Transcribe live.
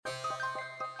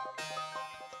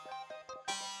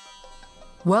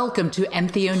Welcome to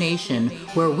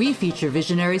EN08, where we feature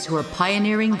visionaries who are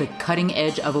pioneering the cutting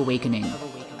edge of awakening.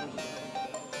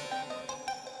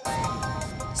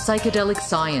 Psychedelic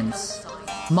science,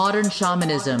 modern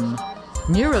shamanism,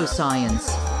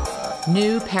 neuroscience,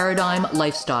 new paradigm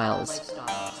lifestyles.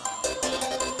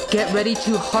 Get ready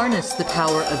to harness the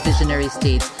power of visionary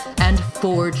states and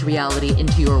forge reality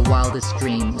into your wildest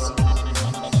dreams.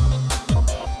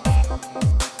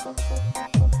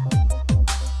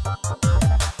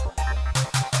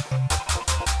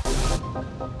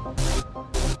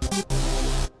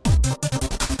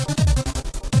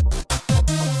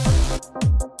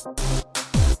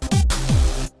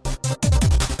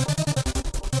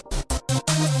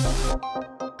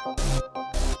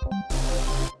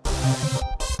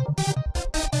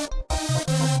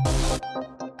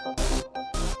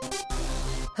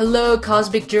 Hello,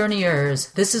 Cosmic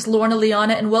Journeyers. This is Lorna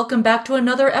Liana, and welcome back to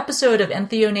another episode of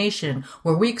EN08,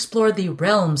 where we explore the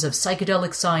realms of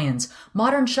psychedelic science,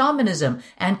 modern shamanism,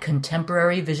 and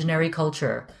contemporary visionary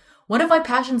culture. One of my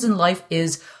passions in life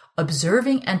is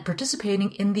observing and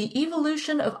participating in the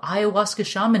evolution of Ayahuasca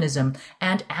shamanism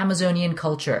and Amazonian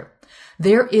culture.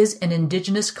 There is an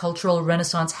indigenous cultural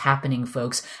renaissance happening,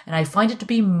 folks, and I find it to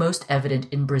be most evident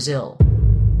in Brazil.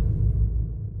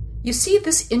 You see,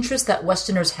 this interest that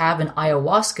Westerners have in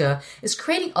ayahuasca is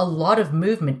creating a lot of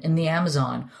movement in the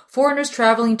Amazon. Foreigners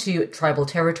traveling to tribal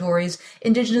territories,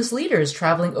 indigenous leaders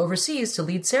traveling overseas to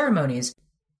lead ceremonies.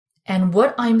 And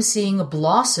what I'm seeing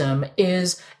blossom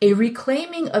is a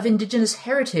reclaiming of indigenous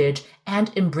heritage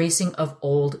and embracing of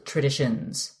old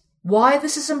traditions. Why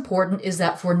this is important is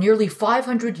that for nearly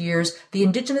 500 years, the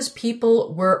indigenous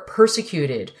people were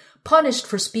persecuted, punished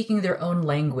for speaking their own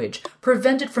language,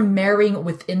 prevented from marrying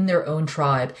within their own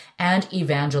tribe, and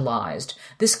evangelized.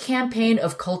 This campaign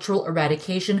of cultural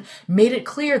eradication made it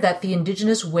clear that the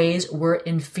indigenous ways were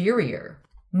inferior.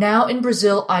 Now in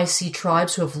Brazil, I see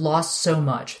tribes who have lost so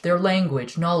much, their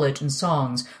language, knowledge, and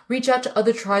songs, reach out to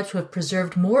other tribes who have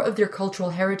preserved more of their cultural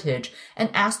heritage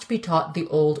and ask to be taught the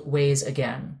old ways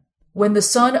again. When the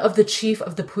son of the chief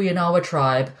of the Puyanawa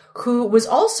tribe, who was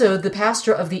also the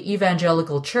pastor of the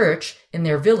evangelical church in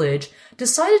their village,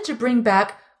 decided to bring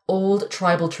back old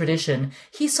tribal tradition,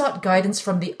 he sought guidance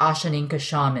from the Ashaninka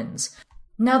shamans.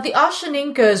 Now, the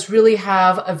Ashaninkas really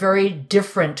have a very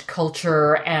different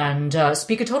culture and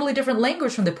speak a totally different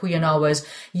language from the Puyanawas,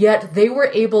 yet they were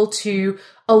able to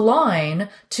align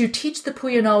to teach the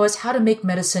Puyanawas how to make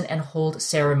medicine and hold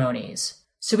ceremonies.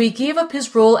 So he gave up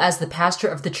his role as the pastor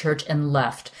of the church and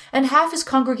left, and half his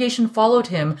congregation followed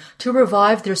him to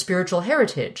revive their spiritual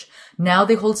heritage. Now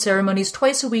they hold ceremonies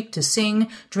twice a week to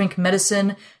sing, drink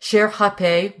medicine, share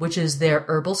hape, which is their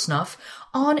herbal snuff,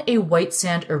 on a white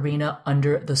sand arena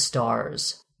under the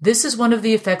stars. This is one of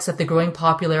the effects that the growing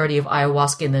popularity of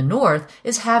ayahuasca in the north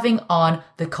is having on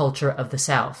the culture of the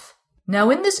south.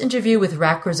 Now, in this interview with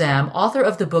Rak Razam, author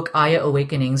of the book Aya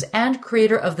Awakenings and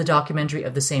creator of the documentary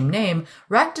of the same name,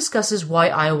 Rak discusses why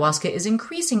ayahuasca is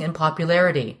increasing in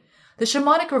popularity, the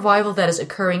shamanic revival that is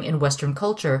occurring in Western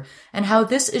culture, and how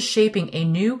this is shaping a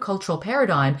new cultural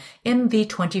paradigm in the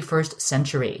 21st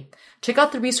century. Check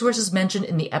out the resources mentioned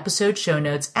in the episode show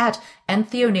notes at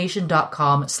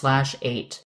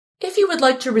entheonation.com/8. If you would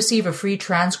like to receive a free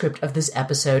transcript of this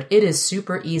episode, it is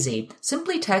super easy.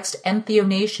 Simply text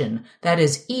ENTHEONATION, that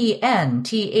is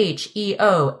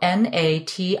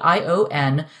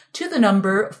ENTHEONATION, to the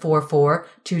number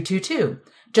 44222.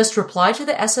 Just reply to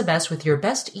the SMS with your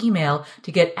best email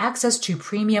to get access to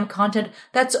premium content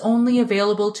that's only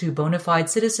available to bona fide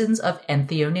citizens of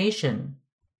ENTHEONATION.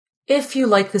 If you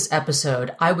like this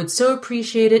episode, I would so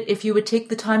appreciate it if you would take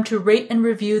the time to rate and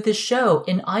review this show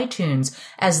in iTunes,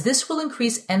 as this will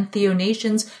increase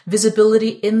ENTHEONATION's visibility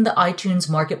in the iTunes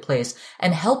marketplace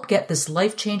and help get this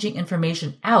life-changing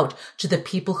information out to the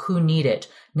people who need it.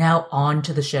 Now on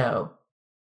to the show.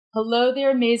 Hello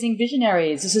there, amazing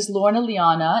visionaries. This is Lorna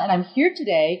Liana, and I'm here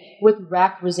today with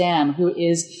Rak Razam, who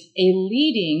is a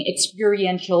leading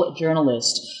experiential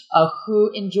journalist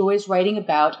who enjoys writing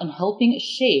about and helping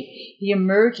shape the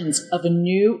emergence of a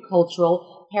new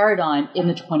cultural paradigm in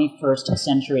the 21st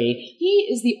century. He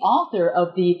is the author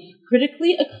of the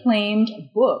critically acclaimed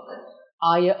book,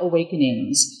 Aya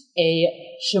Awakenings, a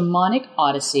Shamanic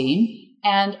Odyssey,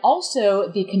 and also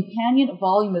the companion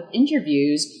volume of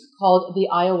interviews called the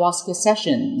Ayahuasca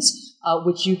Sessions,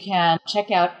 which you can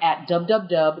check out at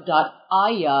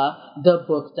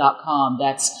www.ayathebook.com.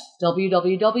 That's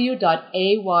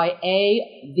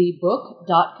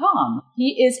www.ayathebook.com.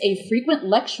 He is a frequent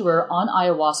lecturer on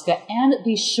ayahuasca and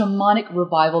the shamanic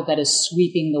revival that is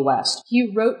sweeping the West.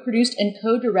 He wrote, produced, and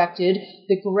co-directed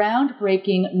the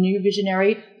groundbreaking new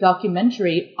visionary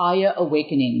documentary Aya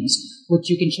Awakenings,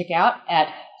 which you can check out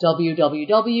at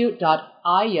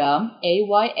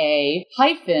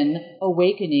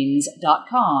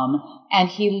www.aya-awakenings.com, and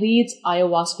he leads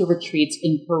ayahuasca retreats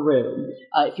in Peru.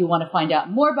 If you want to find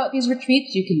out more about these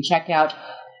retreats, you can check out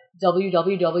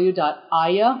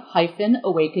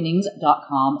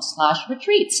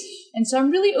www.aya-awakenings.com/retreats. And so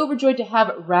I'm really overjoyed to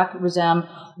have Rak Razam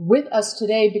with us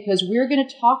today, because we're going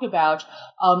to talk about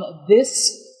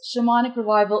this shamanic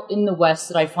revival in the West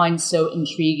that I find so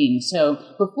intriguing. So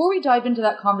before we dive into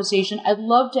that conversation, I'd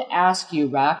love to ask you,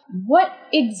 Rak, what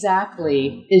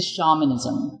exactly is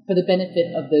shamanism, for the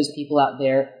benefit of those people out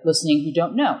there listening who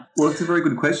don't know? Well, it's a very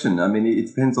good question. I mean, it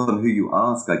depends on who you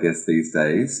ask, I guess, these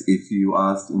days. If you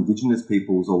asked indigenous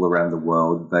peoples all around the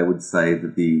world, they would say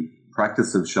that the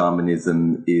practice of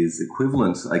shamanism is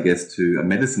equivalent, I guess, to a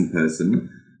medicine person,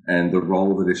 and the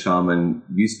role that a shaman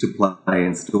used to play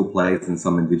and still plays in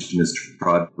some indigenous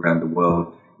tribes around the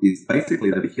world is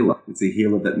basically a healer. It's a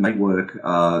healer that may work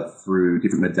through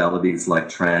different modalities like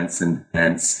trance and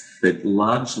dance, but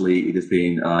largely it has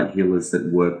been healers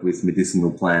that work with medicinal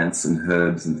plants and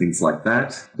herbs and things like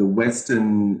that. The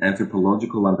Western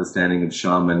anthropological understanding of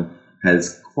shaman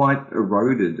has quite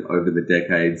eroded over the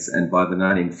decades, and by the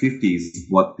 1950s,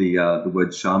 what the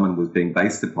word shaman was being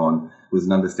based upon was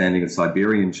an understanding of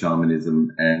Siberian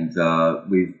shamanism, and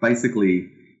we've basically,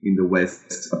 in the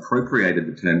West, appropriated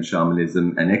the term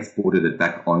shamanism and exported it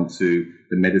back onto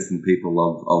the medicine people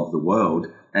of the world.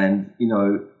 And, you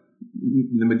know,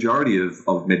 the majority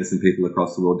of medicine people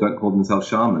across the world don't call themselves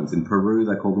shamans. In Peru,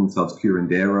 they call themselves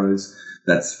curanderos.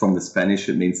 That's from the Spanish,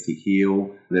 it means to heal.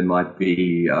 There might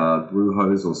be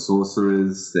brujos or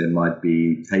sorcerers. There might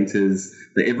be taters.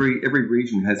 Every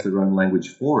region has their own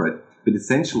language for it. But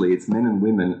essentially, it's men and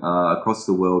women across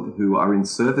the world who are in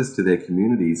service to their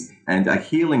communities and are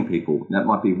healing people. That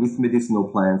might be with medicinal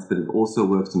plants, but it also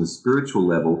works on a spiritual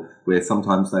level, where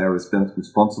sometimes they are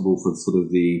responsible for sort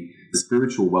of the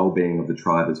spiritual well-being of the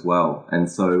tribe as well. And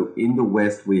so in the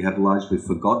West, we have largely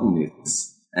forgotten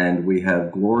this, and we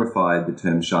have glorified the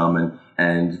term shaman.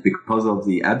 And because of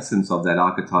the absence of that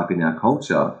archetype in our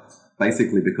culture,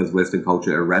 basically because Western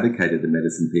culture eradicated the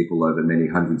medicine people over many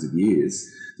hundreds of years,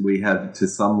 we have to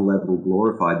some level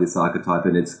glorified this archetype,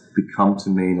 and it's become to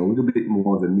mean a little bit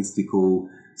more of a mystical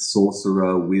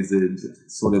sorcerer, wizard,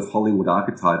 sort of Hollywood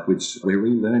archetype, which we're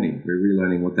relearning. We're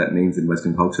relearning what that means in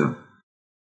Western culture.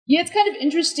 Yeah, it's kind of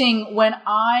interesting when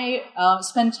I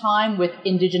spend time with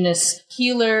indigenous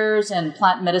healers and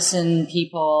plant medicine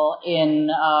people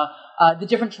in the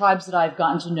different tribes that I've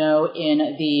gotten to know in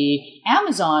the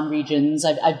Amazon regions.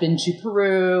 I've been to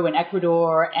Peru and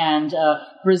Ecuador and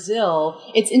Brazil.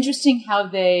 It's interesting how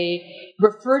they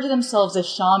refer to themselves as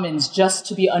shamans just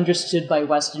to be understood by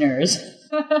Westerners.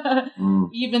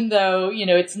 Even though, you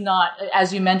know, it's not,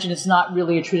 as you mentioned, it's not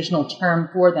really a traditional term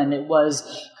for them. It was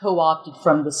co-opted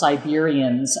from the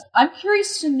Siberians. I'm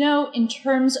curious to know, in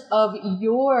terms of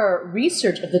your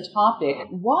research of the topic,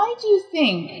 why do you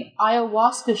think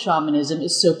ayahuasca shamanism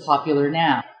is so popular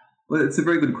now? Well, it's a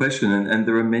very good question, and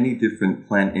there are many different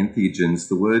plant entheogens.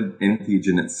 The word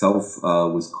entheogen itself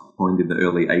was coined in the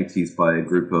early 80s by a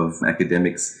group of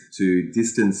academics to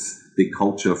distance the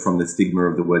culture from the stigma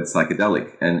of the word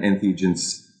psychedelic. And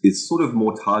entheogens is sort of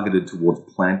more targeted towards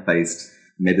plant-based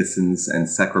medicines and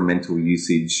sacramental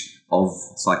usage of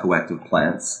psychoactive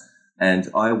plants. And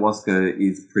ayahuasca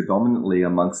is predominantly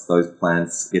amongst those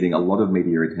plants getting a lot of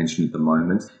media attention at the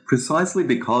moment, precisely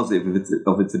because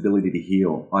of its ability to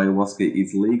heal. Ayahuasca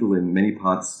is legal in many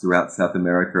parts throughout South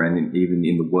America and even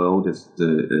in the world as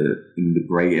in the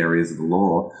grey areas of the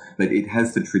law. But it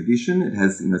has the tradition. It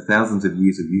has thousands of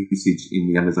years of usage in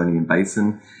the Amazonian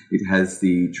basin. It has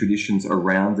the traditions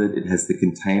around it. It has the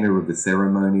container of the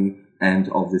ceremony and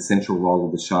of the central role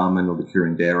of the shaman or the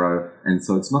curandero. And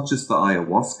so it's not just the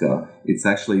ayahuasca, it's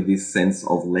actually this sense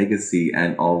of legacy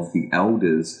and of the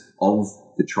elders of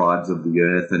the tribes of the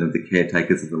earth and of the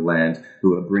caretakers of the land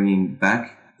who are bringing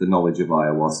back the knowledge of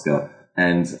ayahuasca.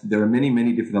 And there are many,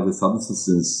 many different other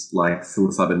substances like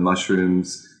psilocybin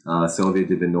mushrooms, Salvia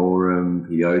divinorum,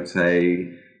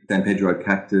 peyote, San Pedro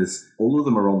cactus, all of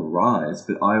them are on the rise,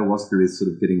 but ayahuasca is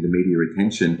sort of getting the media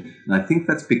attention. And I think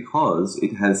that's because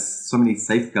it has so many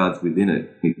safeguards within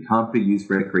it. It can't be used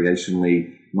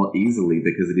recreationally, not easily,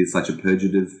 because it is such a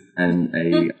purgative and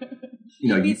a...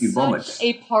 you vomit. Such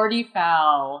a party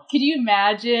foul. Could you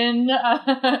imagine?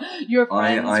 Your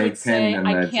friends would say,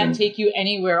 I can't take you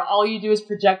anywhere. All you do is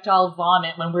projectile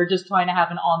vomit when we're just trying to have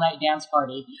an all-night dance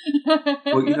party.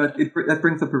 Well, that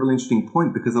brings up a really interesting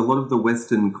point, because a lot of the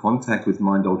Western contact with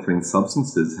mind-altering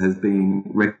substances has been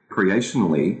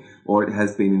recreationally, or it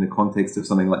has been in the context of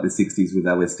something like the 60s with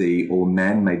LSD or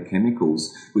man-made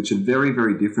chemicals, which are very,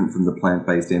 very different from the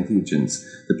plant-based entheogens.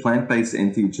 The plant-based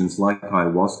entheogens, like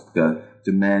ayahuasca,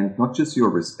 demand not just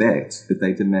your respect, but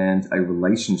they demand a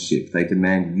relationship. They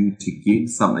demand you to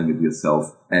give something of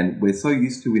yourself. And we're so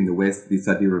used to in the West this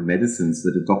idea of medicines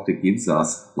that a doctor gives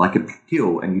us like a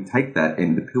pill, and you take that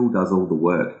and the pill does all the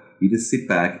work. You just sit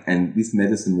back and this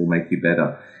medicine will make you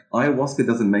better. Ayahuasca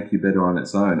doesn't make you better on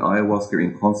its own. Ayahuasca,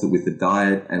 in concert with the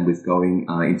diet and with going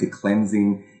into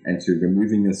cleansing and to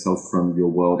removing yourself from your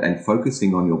world and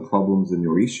focusing on your problems and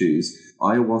your issues,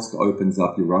 ayahuasca opens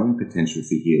up your own potential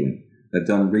for healing. They've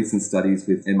done recent studies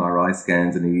with MRI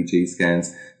scans and EEG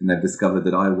scans, and they've discovered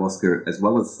that ayahuasca, as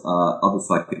well as other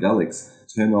psychedelics,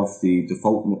 turn off the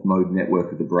default mode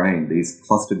network of the brain, these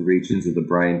clustered regions of the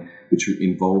brain which are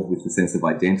involved with the sense of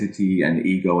identity and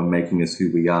ego and making us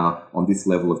who we are on this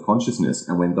level of consciousness.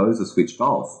 And when those are switched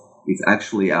off, it's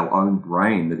actually our own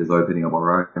brain that is opening up,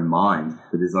 our own mind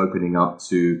that is opening up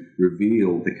to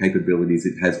reveal the capabilities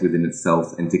it has within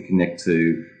itself and to connect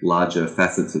to larger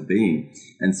facets of being.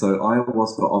 And so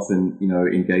ayahuasca often,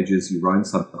 engages your own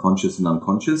subconscious and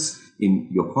unconscious in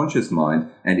your conscious mind,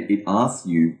 and it asks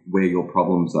you where your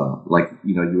problems are. Like,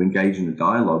 you engage in a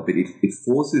dialogue, but it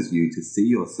forces you to see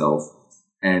yourself,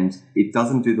 and it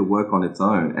doesn't do the work on its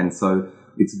own. And so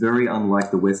it's very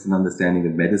unlike the Western understanding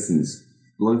of medicines.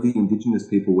 A lot of the indigenous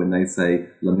people, when they say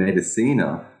la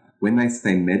medicina, when they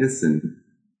say medicine,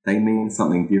 they mean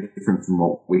something different from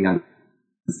what we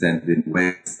understand in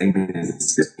West. They mean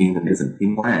it's just in the medicine.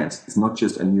 In plant, it's not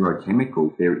just a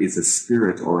neurochemical. There is a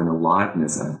spirit or an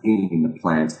aliveness, a being in the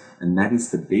plant, and that is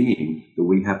the being that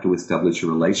we have to establish a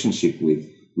relationship with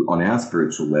on our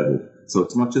spiritual level. So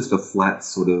it's not just a flat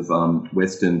sort of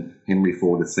Western Henry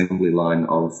Ford assembly line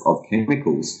of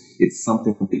chemicals. It's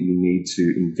something that you need to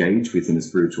engage with in a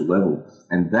spiritual level.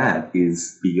 And that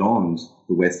is beyond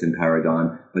the Western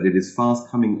paradigm, but it is fast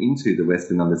coming into the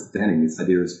Western understanding, this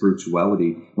idea of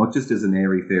spirituality, not just as an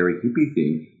airy-fairy hippie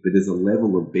thing, but as a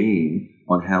level of being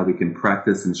on how we can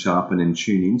practice and sharpen and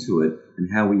tune into it,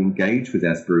 and how we engage with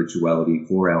our spirituality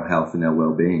for our health and our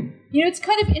well-being. It's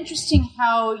kind of interesting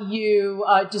how you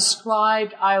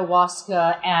described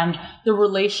ayahuasca and the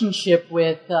relationship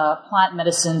with plant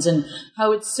medicines, and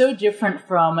how it's so different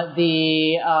from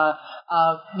the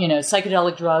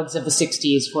psychedelic drugs of the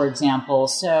 60s, for example.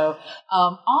 So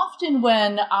often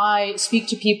when I speak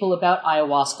to people about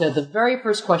ayahuasca, the very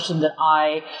first question that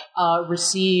I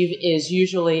receive is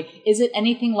usually, is it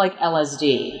anything like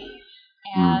LSD?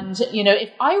 And,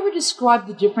 if I were to describe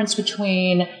the difference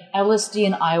between LSD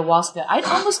and ayahuasca, I'd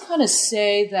almost kind of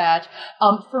say that,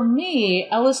 for me,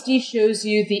 LSD shows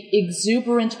you the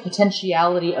exuberant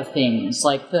potentiality of things,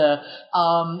 like the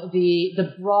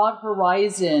broad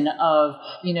horizon of,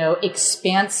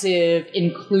 expansive,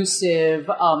 inclusive,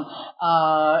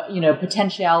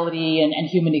 potentiality and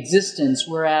human existence.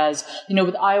 Whereas,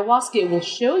 with ayahuasca, it will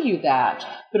show you that,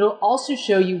 but it'll also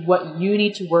show you what you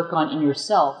need to work on in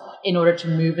yourself in order to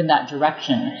move in that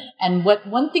direction. And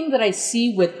one thing that I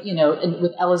see with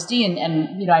LSD,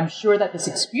 and I'm sure that this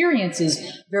experience is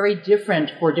very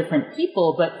different for different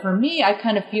people, but for me, I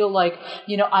kind of feel like,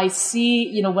 I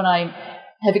see, when I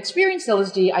have experienced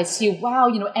LSD, I see,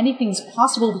 wow, anything's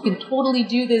possible. We can totally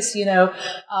do this,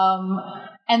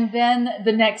 and then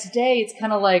the next day, it's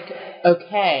kind of like,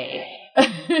 okay.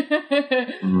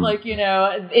 Like,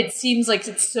 it seems like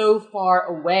it's so far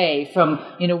away from,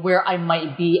 where I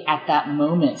might be at that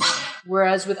moment.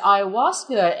 Whereas with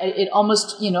ayahuasca, it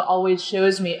almost, always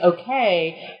shows me,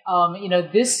 okay,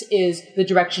 this is the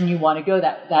direction you want to go,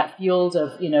 that field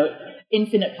of,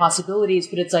 infinite possibilities.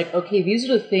 But it's like, okay, these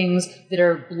are the things that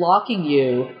are blocking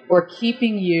you or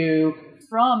keeping you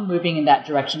from moving in that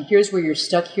direction. Here's where you're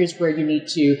stuck. Here's where you need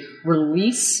to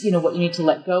release, what you need to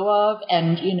let go of,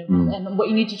 and and what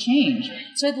you need to change.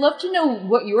 So I'd love to know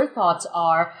what your thoughts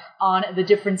are on the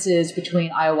differences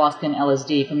between ayahuasca and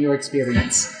LSD from your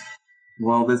experience.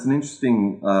 Well, there's an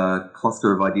interesting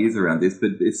cluster of ideas around this,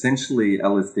 but essentially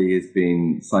LSD has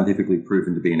been scientifically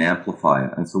proven to be an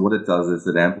amplifier. And so what it does is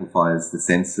it amplifies the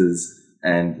senses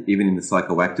And even in the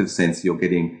psychoactive sense, you're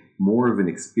getting more of an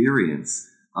experience,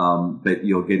 but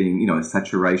you're getting, a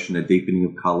saturation, a deepening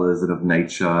of colors and of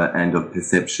nature and of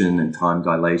perception and time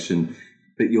dilation.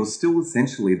 But you're still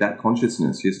essentially that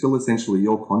consciousness. You're still essentially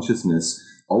your consciousness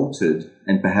altered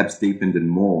and perhaps deepened and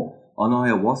more. On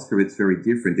ayahuasca, it's very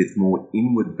different. It's more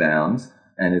inward bound,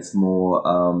 and it's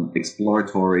more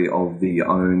exploratory of your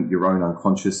own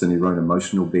unconscious and your own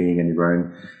emotional being and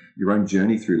your own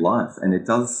journey through life. And it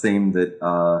does seem that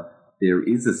there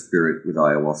is a spirit with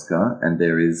ayahuasca, and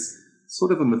there is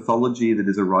sort of a mythology that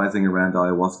is arising around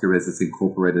ayahuasca as it's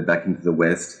incorporated back into the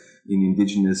West. In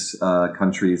indigenous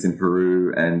countries in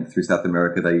Peru and through South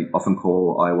America, they often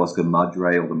call ayahuasca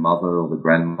madre, or the mother or the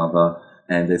grandmother.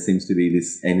 And there seems to be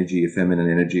this energy, a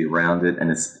feminine energy around it, and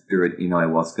a spirit in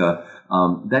ayahuasca.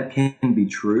 That can be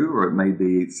true, or it may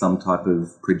be some type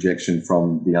of projection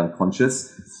from the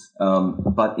unconscious.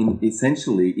 But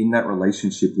essentially, in that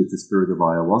relationship with the spirit of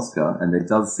ayahuasca, and there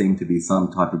does seem to be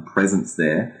some type of presence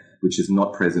there, which is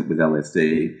not present with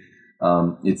LSD,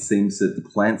 it seems that the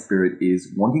plant spirit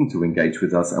is wanting to engage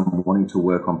with us and wanting to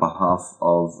work on behalf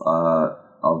of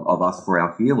us for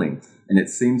our healing. And it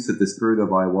seems that the spirit of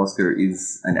ayahuasca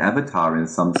is an avatar in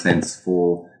some sense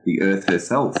for the earth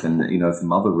herself, and, for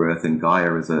Mother Earth and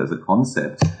Gaia as a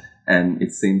concept. And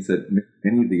it seems that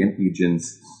many of the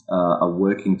entheogens are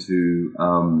working to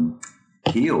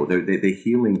heal. They're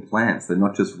healing plants. They're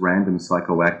not just random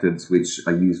psychoactives which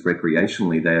are used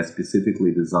recreationally. They are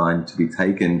specifically designed to be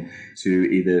taken to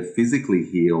either physically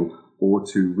heal or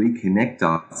to reconnect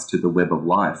us to the web of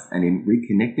life. And in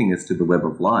reconnecting us to the web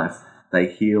of life, they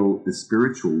heal the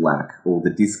spiritual lack or the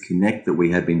disconnect that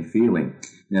we have been feeling.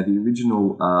 Now, the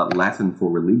original Latin for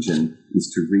religion is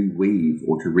to reweave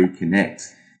or to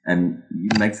reconnect. And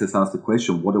it makes us ask the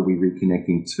question, what are we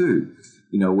reconnecting to?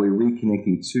 We're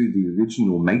reconnecting to the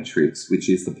original matrix, which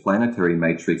is the planetary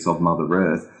matrix of Mother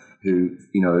Earth, who,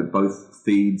 both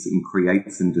feeds and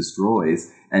creates and destroys,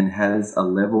 and has a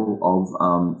level of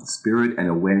spirit and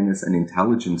awareness and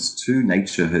intelligence to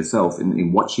nature herself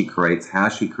in what she creates, how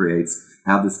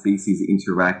the species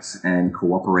interact and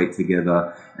cooperate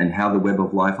together, and how the web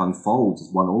of life unfolds as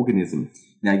one organism.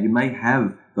 Now, you may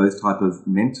have those type of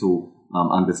mental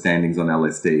understandings on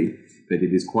LSD, but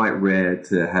it is quite rare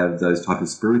to have those type of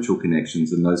spiritual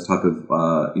connections and those type of,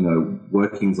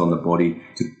 workings on the body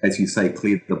to, as you say,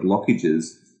 clear the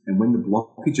blockages. And when the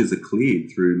blockages are cleared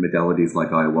through modalities like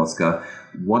ayahuasca,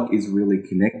 what is really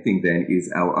connecting then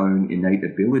is our own innate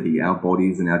ability, our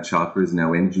bodies and our chakras and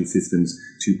our energy systems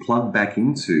to plug back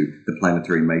into the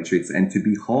planetary matrix and to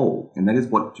be whole. And that is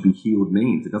what to be healed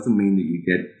means. It doesn't mean that you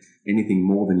get anything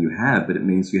more than you have, but it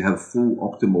means you have full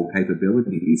optimal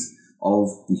capabilities of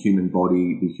the human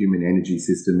body, the human energy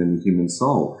system, and the human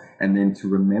soul. And then to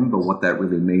remember what that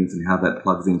really means and how that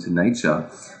plugs into nature,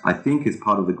 I think is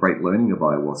part of the great learning of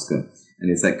ayahuasca.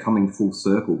 And it's that coming full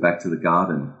circle back to the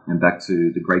garden and back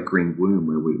to the great green womb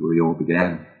where we all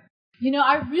began.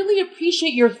 I really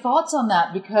appreciate your thoughts on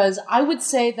that, because I would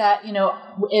say that,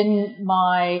 in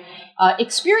my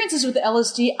experiences with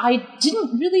LSD, I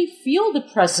didn't really feel the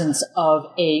presence of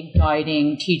a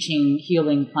guiding, teaching,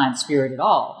 healing plant spirit at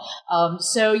all. I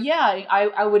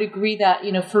would agree that,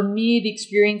 for me, the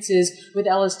experiences with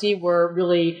LSD were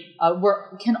really,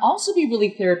 can also be really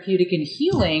therapeutic and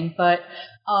healing, but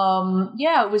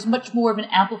it was much more of an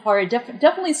amplifier. It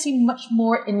definitely seemed much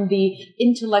more in the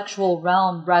intellectual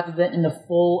realm rather than in the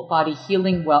full body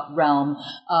healing realm,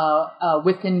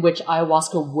 within which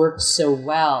ayahuasca works so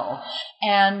well.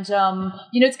 And,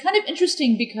 it's kind of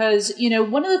interesting because,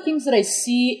 one of the things that I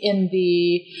see in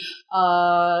the,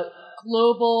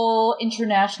 global,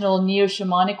 international,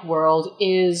 neo-shamanic world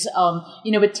is, a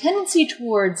tendency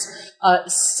towards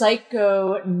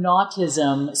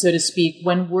psychonautism, so to speak,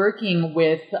 when working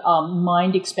with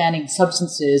mind-expanding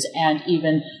substances and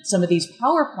even some of these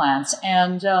power plants.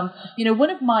 And,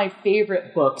 one of my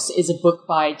favorite books is a book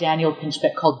by Daniel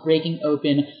Pinchbeck called Breaking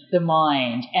Open the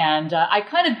Mind. And I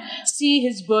kind of see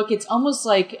his book, it's almost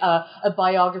like a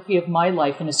biography of my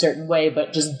life in a certain way,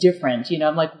 but just different.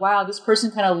 I'm like, wow, this person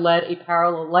kind of led a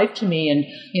parallel life to me. And,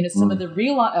 some of the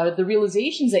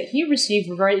realizations that he received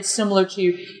were very similar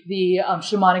to the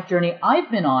shamanic journey I've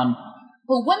been on.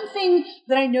 But one thing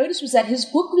that I noticed was that his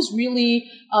book was really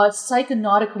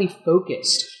psychonautically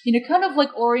focused, kind of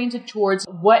like oriented towards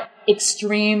what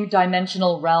extreme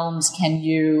dimensional realms can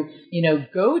you,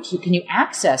 go to, can you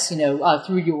access,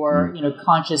 through your,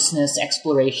 consciousness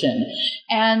exploration.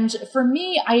 And for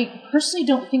me, I personally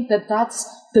don't think that that's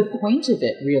the point of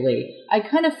it, really. I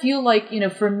kind of feel like,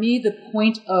 for me, the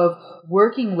point of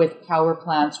working with power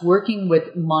plants, working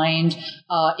with mind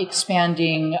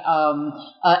expanding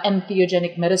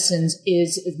entheogenic medicines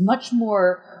is much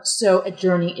more so a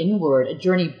journey inward, a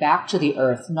journey back to the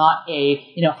earth, not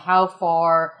how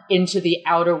far into the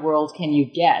outer world can you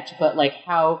get, but like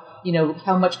how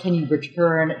much can you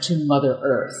return to Mother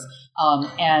Earth,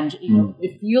 and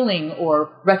feeling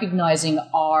or recognizing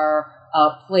our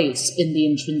place in the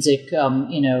intrinsic,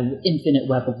 infinite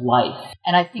web of life.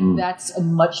 And I think that's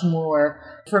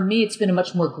for me, it's been a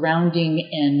much more grounding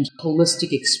and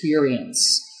holistic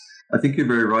experience. I think you're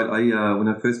very right. When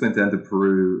I first went down to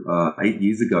Peru 8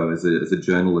 years ago as a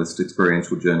journalist,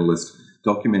 experiential journalist,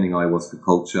 documenting ayahuasca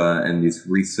culture and this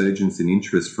resurgence in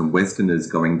interest from Westerners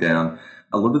going down,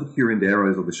 a lot of the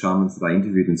curanderos or the shamans that I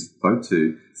interviewed and spoke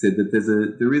to said that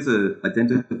there is a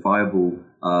identifiable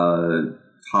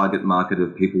target market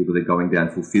of people that are going down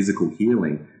for physical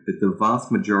healing, that the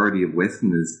vast majority of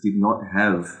Westerners did not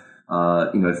have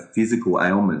physical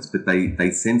ailments, but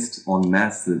they sensed en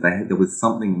masse that there was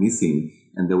something missing,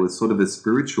 and there was sort of a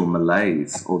spiritual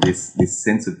malaise, or this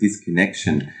sense of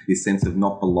disconnection, this sense of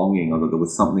not belonging, or that there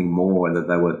was something more, that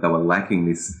they were lacking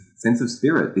this sense of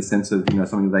spirit, this sense of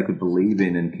something they could believe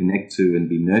in and connect to and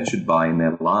be nurtured by in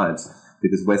their lives.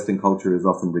 Because Western culture is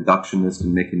often reductionist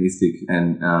and mechanistic,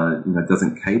 and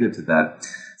doesn't cater to that.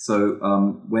 So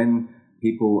when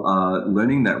people are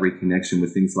learning that reconnection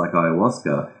with things like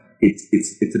ayahuasca,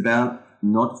 it's about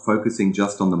not focusing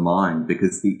just on the mind,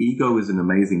 because the ego is an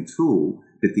amazing tool,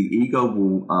 but the ego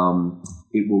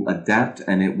will adapt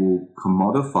and it will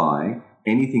commodify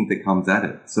anything that comes at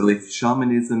it. So if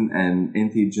shamanism and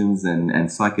entheogens and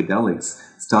psychedelics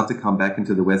start to come back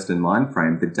into the Western mind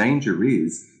frame, the danger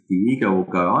is the ego will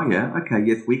go, oh yeah, okay,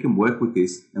 yes, we can work with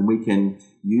this, and we can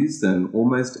use them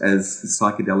almost as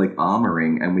psychedelic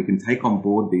armoring, and we can take on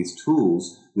board these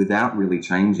tools without really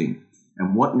changing.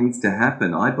 And what needs to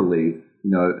happen, I believe,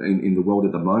 in the world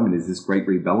at the moment, is this great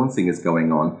rebalancing is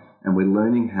going on, and we're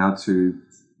learning how to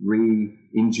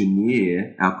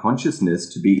re-engineer our consciousness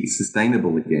to be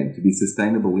sustainable again, to be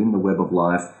sustainable in the web of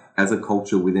life, as a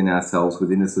culture, within ourselves,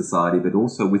 within a society, but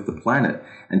also with the planet.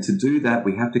 And to do that,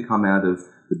 we have to come out of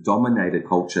the dominator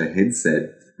culture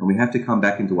headset, and we have to come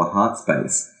back into a heart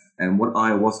space. And what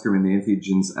ayahuasca and the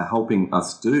entheogens are helping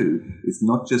us do is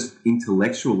not just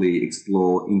intellectually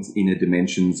explore inner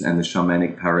dimensions and the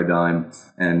shamanic paradigm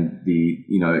and the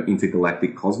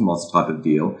intergalactic cosmos type of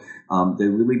deal. They're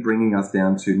really bringing us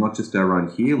down to not just our own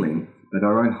healing, but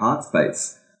our own heart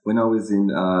space. When I was in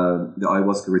the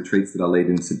ayahuasca retreats that I led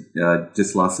in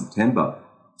just last September,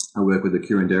 I work with a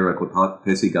curandero called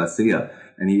Percy Garcia,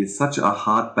 and he is such a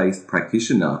heart-based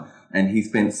practitioner, and he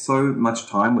spent so much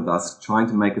time with us trying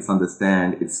to make us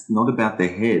understand it's not about the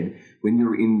head. When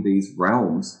you're in these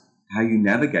realms, how you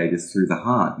navigate is through the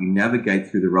heart. You navigate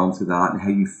through the realms of the heart and how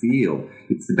you feel.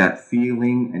 It's about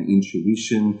feeling and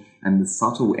intuition and the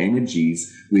subtle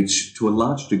energies, which to a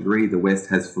large degree the West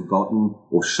has forgotten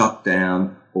or shut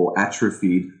down or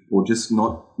atrophied or just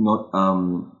not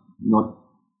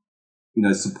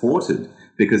supported,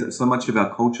 because so much of our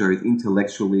culture is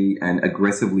intellectually and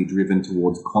aggressively driven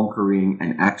towards conquering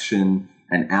and action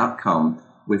and outcome.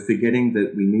 We're forgetting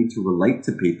that we need to relate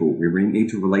to people. We need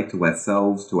to relate to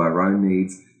ourselves, to our own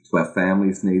needs, to our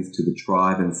family's needs, to the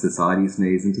tribe and society's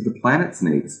needs, and to the planet's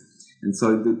needs. And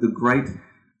so the great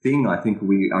thing I think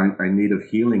we are in need of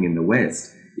healing in the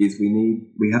West is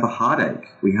we have a heartache.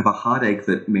 We have a heartache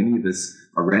that many of us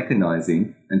are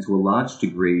recognizing, and to a large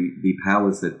degree, the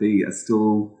powers that be are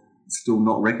still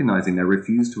not recognizing. They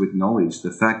refuse to acknowledge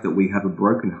the fact that we have a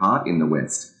broken heart in the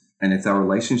West. And it's our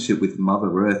relationship with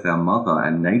Mother Earth, our mother,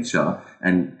 and nature,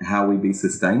 and how we be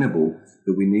sustainable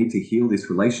that we need to heal this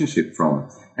relationship from.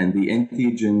 And the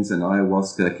entheogens and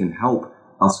ayahuasca can help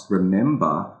us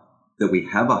remember that we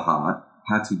have a heart,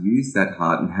 how to use that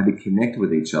heart, and how to connect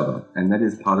with each other. And that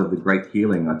is part of the great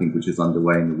healing, I think, which is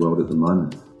underway in the world at the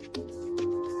moment.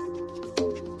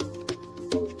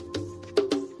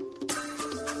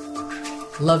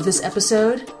 Love this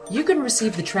episode? You can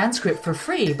receive the transcript for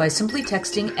free by simply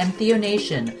texting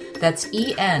ENTHEONATION, that's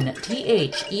ENTHEONATION,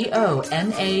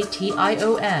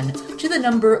 to the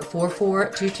number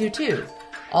 44222.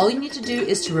 All you need to do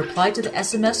is to reply to the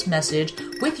SMS message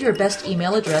with your best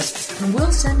email address, and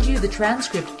we'll send you the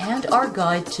transcript and our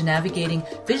guide to navigating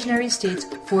visionary states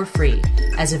for free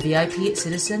as a VIP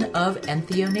citizen of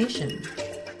ENTHEONATION.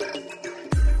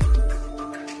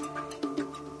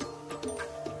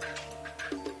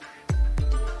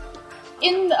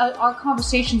 in our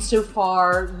conversation so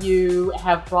far, you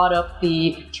have brought up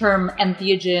the term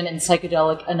entheogen and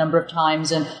psychedelic a number of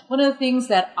times. And one of the things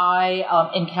that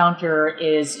I encounter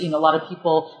is, a lot of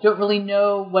people don't really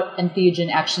know what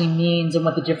entheogen actually means and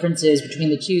what the difference is between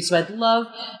the two. So I'd love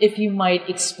if you might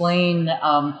explain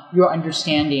your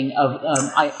understanding of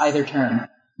either term.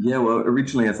 Yeah, well,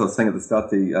 originally, as I was saying at the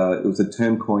start, it was a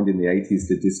term coined in the 80s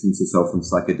to distance yourself from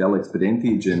psychedelics, but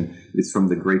entheogen is from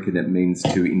the Greek and it means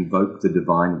to invoke the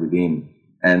divine within.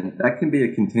 And that can be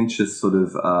a contentious sort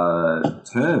of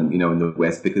term, in the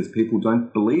West, because people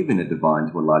don't believe in a divine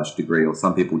to a large degree, or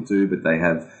some people do, but they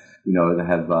have,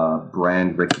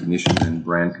 brand recognition and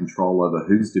brand control over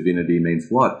whose divinity means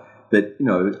what. But,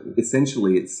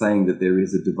 essentially it's saying that there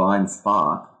is a divine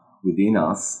spark within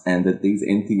us, and that these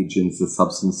entheogens are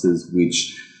substances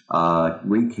which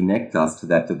reconnect us to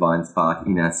that divine spark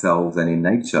in ourselves and in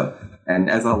nature. And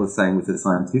as I was saying with the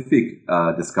scientific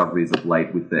discoveries of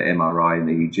late with the MRI and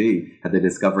the EEG, how they're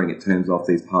discovering it turns off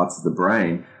these parts of the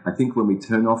brain, I think when we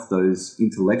turn off those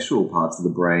intellectual parts of the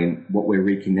brain, what we're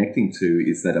reconnecting to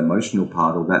is that emotional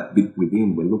part, or that bit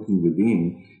within. We're looking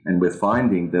within and we're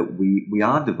finding that we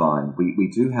are divine. We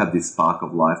do have this spark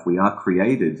of life. We are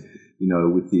created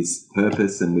with this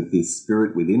purpose and with this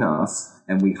spirit within us,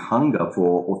 and we hunger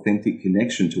for authentic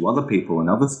connection to other people and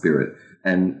other spirit,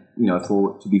 and,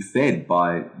 to be fed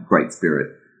by great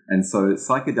spirit. And so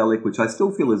psychedelic, which I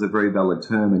still feel is a very valid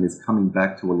term and is coming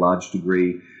back to a large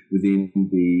degree within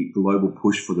the global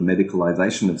push for the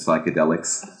medicalization of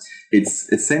psychedelics, it's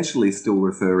essentially still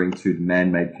referring to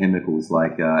man-made chemicals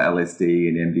like LSD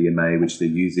and MDMA, which they're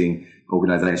using.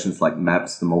 Organizations like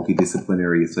MAPS, the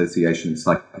Multidisciplinary Association of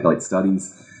Psychedelic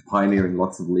Studies, pioneering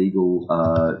lots of legal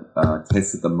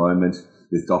tests at the moment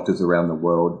with doctors around the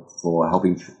world for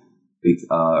helping treat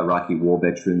Iraqi war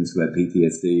veterans who had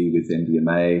PTSD with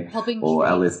MDMA, helping or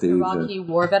treat LSD. Iraqi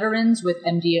war veterans with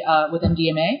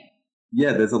MDMA?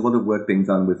 Yeah, there's a lot of work being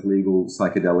done with legal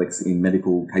psychedelics in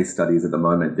medical case studies at the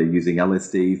moment. They're using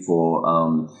LSD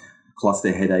for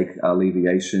cluster headache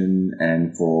alleviation,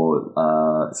 and for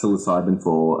psilocybin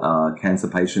for cancer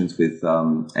patients with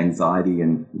anxiety,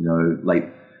 and late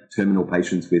terminal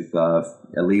patients with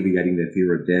alleviating their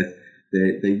fear of death.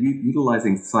 They're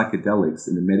utilizing psychedelics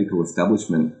in the medical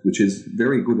establishment, which is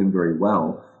very good and very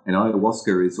well. And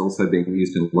ayahuasca is also being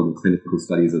used in a lot of clinical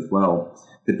studies as well.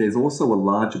 But there's also a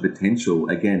larger potential,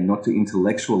 again, not to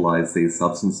intellectualize these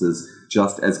substances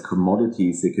just as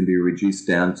commodities that can be reduced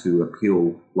down to a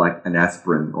pill like an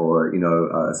aspirin or,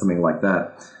 something like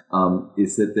that,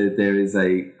 is that there is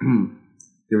a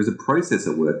process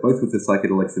at work, both with the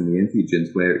psychedelics and the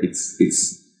entheogens, where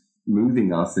it's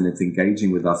moving us and it's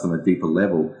engaging with us on a deeper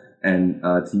level. And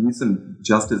to use them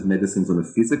just as medicines on a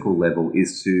physical level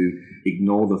is to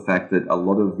ignore the fact that a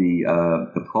lot of the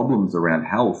problems around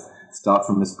health start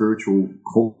from a spiritual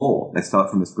core. They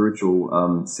start from a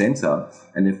spiritual center.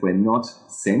 And if we're not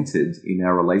centered in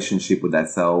our relationship with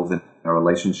ourselves and our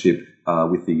relationship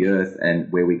with the earth,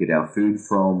 and where we get our food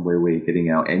from, where we're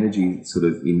getting our energy sort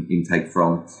of intake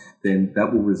from, then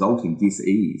that will result in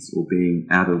dis-ease or being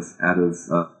out of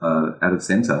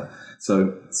center.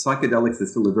 So psychedelics are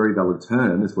still a very valid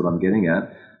term, is what I'm getting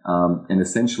at. And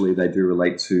essentially they do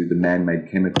relate to the man-made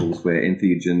chemicals where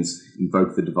entheogens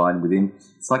invoke the divine within.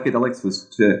 Psychedelics was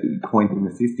coined in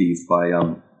the 50s by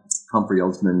Humphrey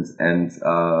Osmond and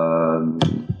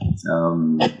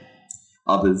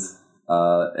others.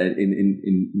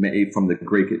 From the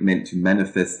Greek, it meant to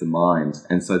manifest the mind.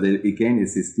 And so there again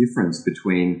is this difference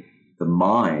between the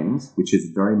mind, which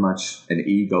is very much an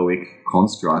egoic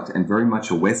construct and very much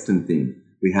a Western thing.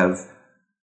 We have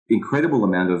incredible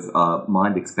amount of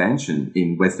mind expansion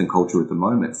in Western culture at the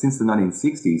moment. Since the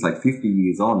 1960s, like 50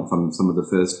 years on from some of the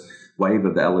first wave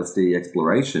of the LSD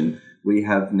exploration, we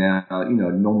have now,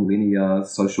 non-linear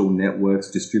social networks,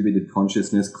 distributed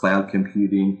consciousness, cloud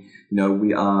computing.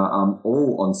 We are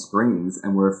all on screens,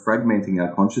 and we're fragmenting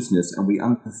our consciousness, and we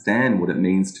understand what it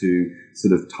means to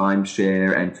sort of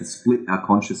timeshare and to split our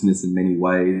consciousness in many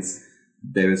ways.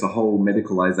 There is a whole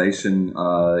medicalization,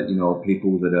 of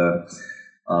people that are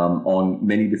on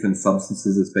many different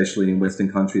substances, especially in Western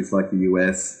countries like the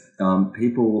US.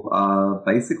 People are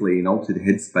basically in altered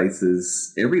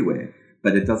headspaces everywhere.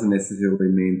 But it doesn't necessarily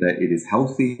mean that it is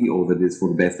healthy or that it is for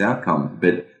the best outcome.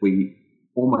 But we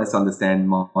almost understand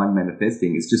mind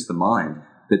manifesting is just the mind.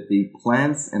 But the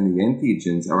plants and the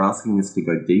entheogens are asking us to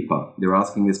go deeper. They're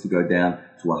asking us to go down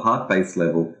to a heart-based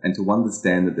level and to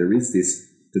understand that there is this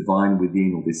divine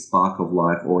within, or this spark of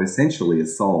life, or essentially a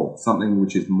soul, something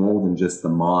which is more than just the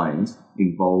mind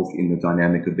involved in the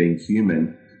dynamic of being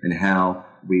human, and how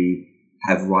we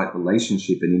have right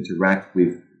relationship and interact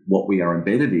with what we are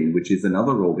embedded in, which is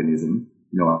another organism,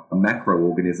 a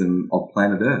macroorganism of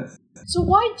planet Earth. So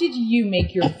why did you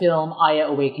make your film Aya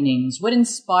Awakenings? What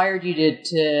inspired you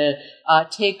to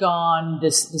take on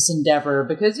this endeavor?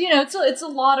 Because it's a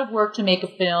lot of work to make a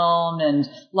film and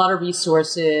a lot of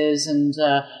resources, and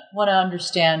want to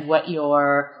understand what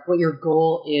your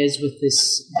goal is with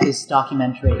this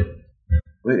documentary.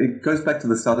 Well, it goes back to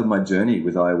the start of my journey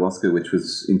with ayahuasca, which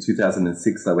was in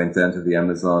 2006. I went down to the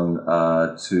Amazon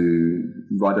to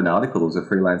write an article. It was a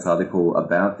freelance article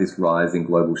about this rise in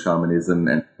global shamanism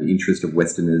and the interest of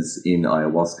Westerners in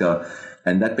ayahuasca.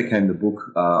 And that became the book,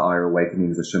 Aya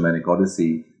Awakenings, A Shamanic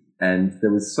Odyssey. And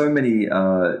there was so many,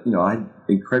 I had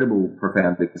incredible,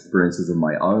 profound experiences of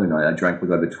my own. I drank with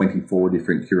over 24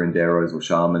 different curanderos or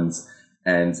shamans.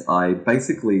 And I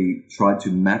basically tried to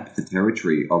map the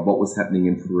territory of what was happening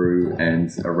in Peru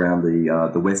and around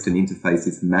the Western interface,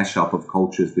 this mashup of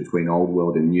cultures between old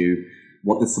world and new,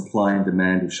 what the supply and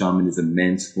demand of shamanism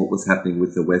meant, what was happening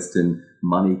with the Western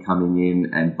money coming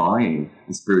in and buying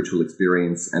the spiritual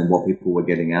experience, and what people were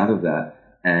getting out of that.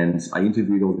 And I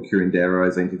interviewed all the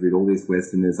curanderos, I interviewed all these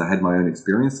Westerners, I had my own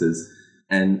experiences.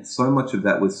 And so much of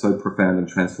that was so profound and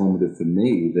transformative for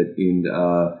me that in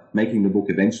making the book,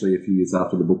 eventually a few years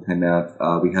after the book came out,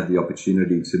 we had the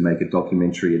opportunity to make a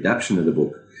documentary adaptation of the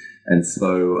book. And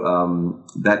so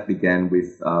that began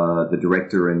with the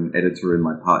director and editor and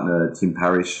my partner, Tim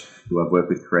Parrish, who I've worked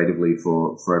with creatively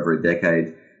for over a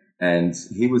decade. And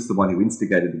he was the one who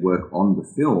instigated work on the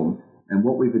film. And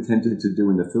what we've attempted to do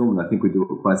in the film, and I think we do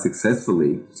it quite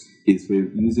successfully, is we're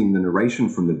using the narration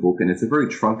from the book, and it's a very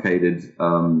truncated,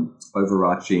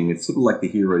 overarching, it's sort of like the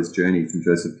hero's journey from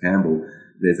Joseph Campbell.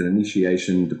 There's an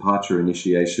initiation, departure,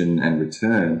 initiation, and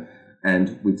return.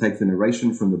 And we take the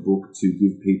narration from the book to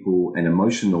give people an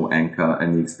emotional anchor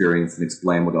and the experience and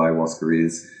explain what ayahuasca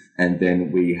is. And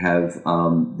then we have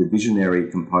the visionary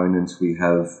component. We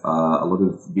have a lot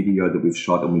of video that we've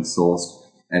shot and we've sourced.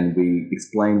 And we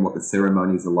explain what the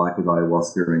ceremonies are like with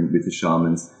ayahuasca and with the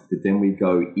shamans, but then we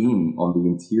go in on the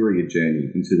interior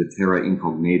journey into the terra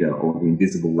incognita, or the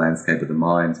invisible landscape of the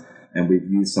mind. And we've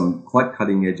used some quite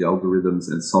cutting-edge algorithms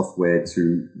and software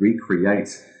to recreate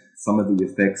some of the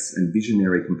effects and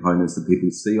visionary components that people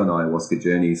see on ayahuasca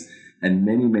journeys. And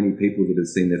many, many people that have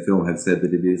seen the film have said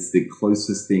that it is the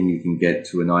closest thing you can get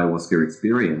to an ayahuasca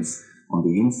experience on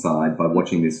the inside by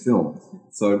watching this film.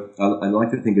 So I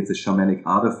like to think it's a shamanic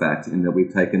artifact in that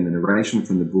we've taken the narration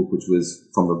from the book, which was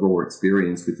from the raw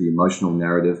experience with the emotional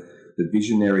narrative, the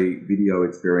visionary video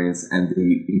experience, and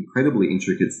the incredibly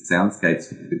intricate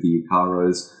soundscapes with the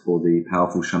icaros, or the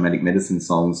powerful shamanic medicine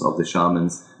songs of the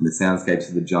shamans, and the soundscapes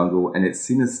of the jungle, and it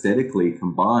synesthetically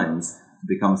combines to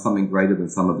become something greater than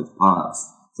some of its parts.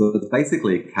 So it's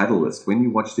basically a catalyst. When you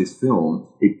watch this film,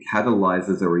 it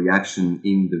catalyzes a reaction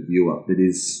in the viewer that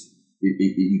is,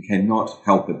 you cannot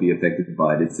help but be affected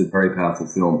by it. It's a very powerful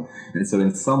film. And so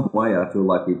in some way, I feel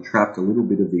like we've trapped a little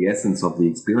bit of the essence of the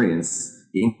experience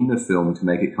in the film to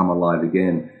make it come alive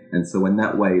again. And so in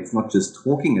that way, it's not just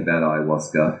talking about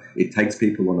ayahuasca. It takes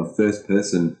people on a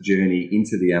first-person journey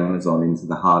into the Amazon, into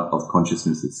the heart of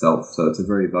consciousness itself. So it's a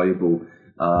very valuable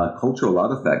cultural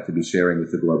artifact to be sharing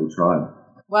with the global tribe.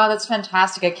 Wow, that's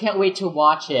fantastic. I can't wait to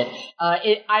watch it.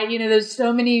 There's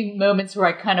so many moments where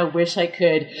I kind of wish I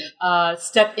could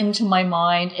step into my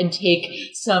mind and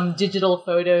take some digital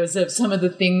photos of some of the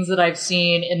things that I've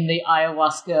seen in the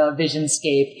ayahuasca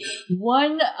visionscape.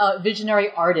 One visionary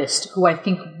artist who I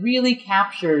think really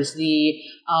captures the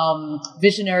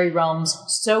visionary realms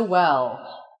so well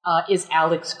is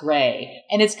Alex Gray.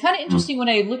 And it's kind of interesting when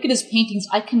I look at his paintings,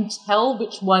 I can tell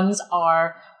which ones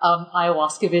are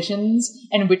ayahuasca visions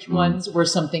and which ones were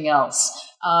something else.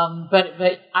 But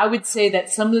I would say that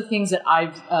some of the things that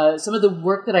some of the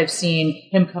work that I've seen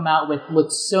him come out with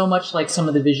looks so much like some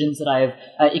of the visions that I've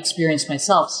experienced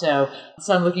myself. So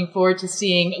I'm looking forward to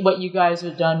seeing what you guys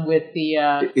have done with the.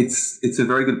 It's a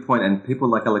very good point, and people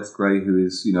like Alex Gray, who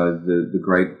is the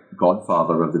great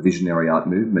godfather of the visionary art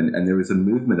movement, and there is a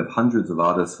movement of hundreds of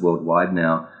artists worldwide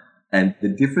now. And the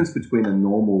difference between a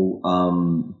normal,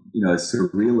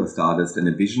 surrealist artist and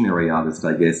a visionary artist,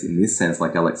 I guess, in this sense,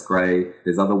 like Alex Gray,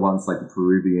 there's other ones like the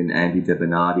Peruvian Andy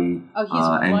DeBernardi. Oh,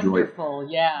 he's wonderful,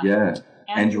 yeah. Yeah.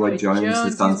 Android Jones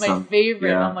has done he's my favorite,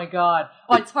 yeah. Oh my God.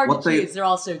 Oh, it's hard to choose. They're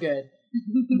all so good.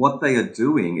 what they are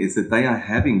doing is that they are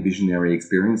having visionary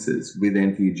experiences with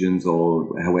entheogens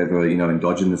or however,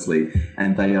 endogenously,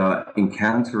 and they are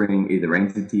encountering either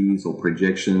entities or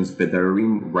projections, but they're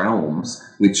in realms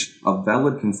which are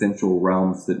valid consensual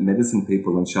realms that medicine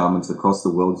people and shamans across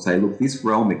the world say, look, this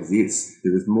realm exists.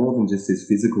 There is more than just this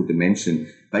physical dimension.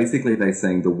 Basically, they're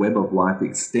saying the web of life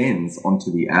extends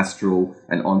onto the astral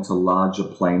and onto larger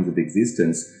planes of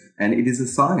existence. And it is a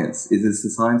science. It is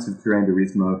the science of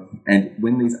curanderismo. And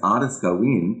when these artists go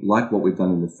in, like what we've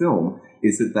done in the film,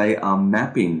 is that they are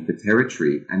mapping the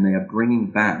territory and they are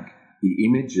bringing back the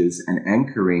images and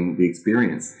anchoring the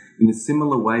experience in a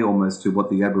similar way almost to what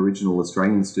the Aboriginal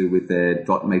Australians do with their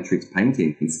dot matrix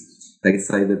paintings. They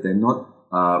say that they're not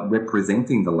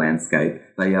representing the landscape,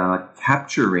 they are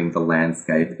capturing the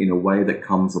landscape in a way that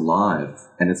comes alive.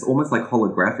 And it's almost like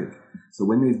holographic. So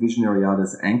when these visionary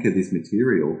artists anchor this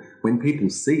material, when people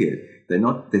see it,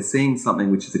 they're seeing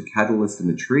something which is a catalyst and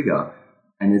a trigger.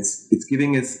 And it's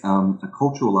giving us a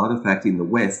cultural artifact in the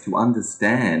West to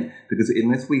understand, because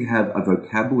unless we have a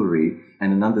vocabulary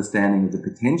and an understanding of the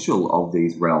potential of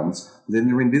these realms, then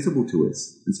they're invisible to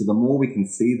us. And so the more we can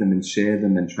see them and share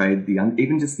them and trade you don't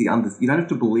have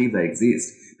to believe they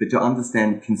exist, but to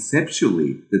understand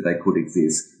conceptually that they could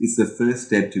exist is the first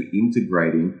step to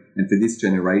integrating, and for this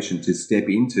generation to step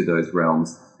into those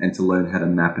realms and to learn how to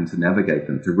map and to navigate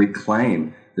them, to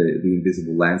reclaim the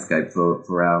invisible landscape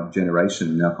for our generation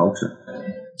and our culture.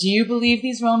 Do you believe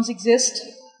these realms exist?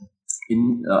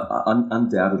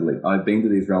 Undoubtedly. I've been to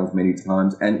these realms many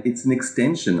times, and it's an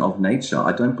extension of nature.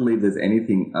 I don't believe there's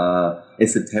anything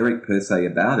esoteric per se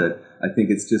about it. I think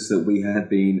it's just that we have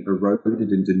been eroded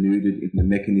and denuded in the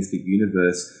mechanistic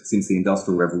universe since the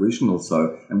Industrial Revolution or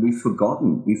so, and we've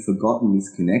forgotten this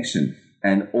connection.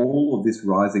 And all of this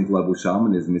rising global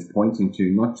shamanism is pointing to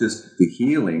not just the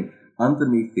healing.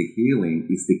 Underneath the healing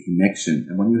is the connection.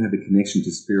 And when you have a connection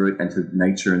to spirit and to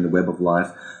nature and the web of life,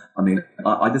 I mean,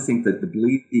 I just think that the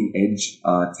bleeding edge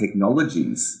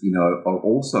technologies, are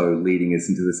also leading us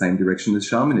into the same direction as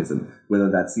shamanism, whether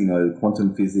that's,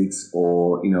 quantum physics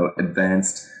or,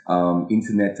 advanced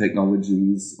internet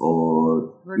technologies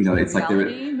or, virtual it's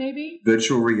reality, like maybe?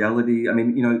 Virtual reality. I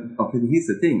mean, okay, here's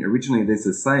the thing. Originally, there's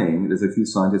a saying, there's a few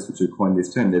scientists which have coined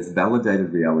this term. There's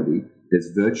validated reality, there's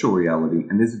virtual reality,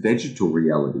 and there's vegetal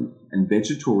reality. And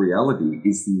vegetal reality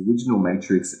is the original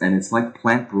matrix, and it's like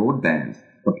plant broadband.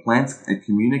 The plants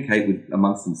communicate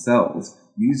amongst themselves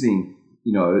using,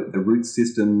 the root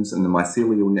systems and the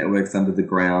mycelial networks under the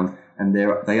ground, and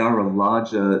they are a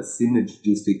larger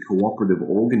synergistic cooperative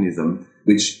organism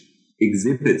which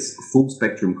exhibits full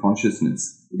spectrum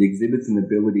consciousness. It exhibits an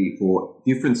ability for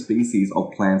different species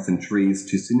of plants and trees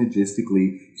to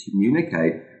synergistically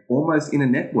communicate almost in a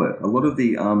network. A lot of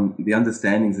the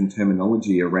understandings and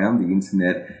terminology around the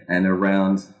internet and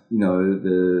around,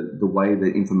 the way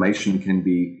that information can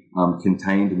be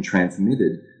contained and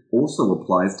transmitted also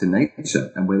applies to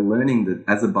nature. And we're learning that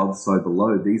as above, so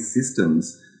below, these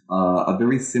systems are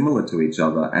very similar to each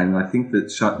other. And I think that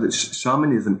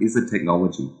shamanism is a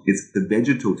technology. It's the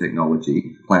vegetal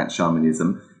technology, plant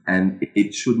shamanism, and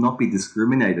it should not be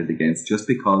discriminated against just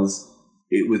because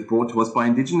it was brought to us by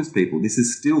indigenous people. This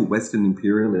is still Western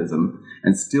imperialism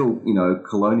and still,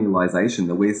 colonialization,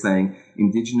 that we're saying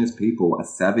indigenous people are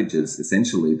savages,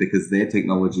 essentially, because their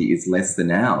technology is less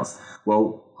than ours.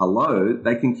 Well, hello,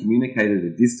 they can communicate at a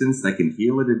distance, they can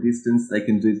heal at a distance, they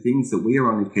can do things that we are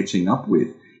only catching up with.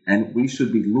 And we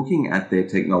should be looking at their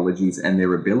technologies and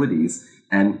their abilities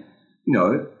and,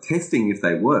 testing if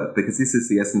they work, because this is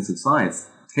the essence of science.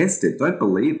 Test it. Don't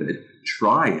believe it.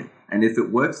 Try it. And if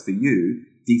it works for you,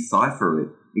 decipher it.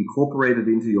 Incorporate it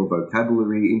into your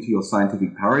vocabulary, into your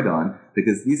scientific paradigm,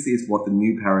 because this is what the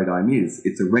new paradigm is.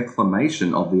 It's a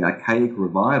reclamation of the archaic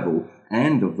revival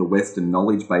and of the Western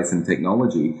knowledge base and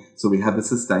technology, so we have a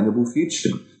sustainable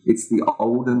future. It's the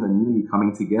old and the new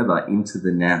coming together into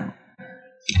the now.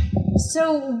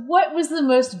 So what was the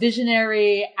most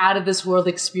visionary out-of-this-world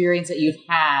experience that you've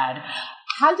had?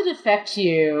 How did it affect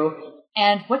you,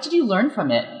 and what did you learn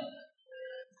from it?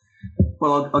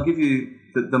 Well, I'll give you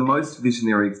the most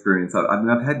visionary experience.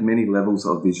 I've had many levels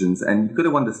of visions, and you've got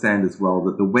to understand as well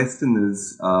that the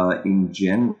Westerners in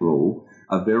general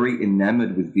are very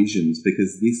enamored with visions,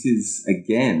 because this is,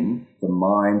 again, the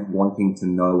mind wanting to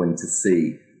know and to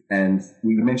see. And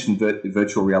we mentioned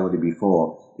virtual reality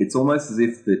before. It's almost as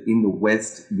if that in the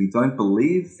West, we don't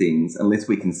believe things unless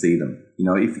we can see them.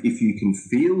 If you can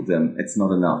feel them, it's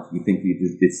not enough. You think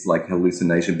it's like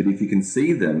hallucination. But if you can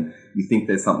see them, you think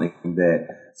there's something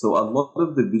there. So a lot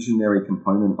of the visionary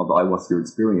component of the ayahuasca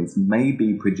experience may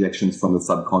be projections from the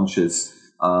subconscious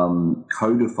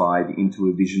codified into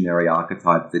a visionary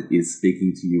archetype that is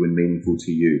speaking to you and meaningful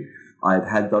to you. I've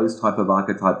had those type of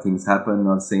archetype things happen.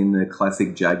 I've seen the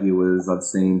classic jaguars. I've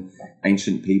seen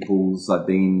ancient peoples. I've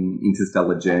been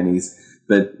interstellar journeys.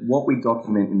 But what we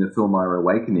document in the film Our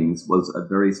Awakenings was a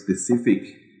very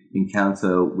specific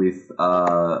encounter with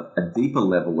a deeper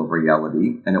level of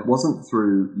reality. And it wasn't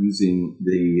through using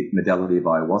the modality of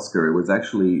ayahuasca. It was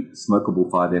actually smokable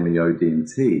 5-MeO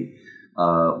DMT,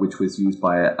 which was used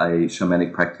by a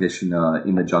shamanic practitioner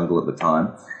in the jungle at the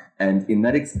time. And in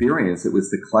that experience, it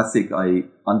was I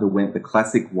underwent the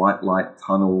classic white light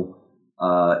tunnel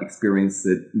experience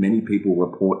that many people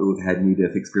report who have had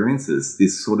near-death experiences.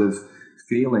 This sort of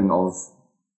feeling of,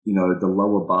 the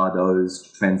lower bardos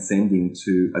transcending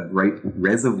to a great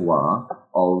reservoir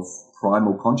of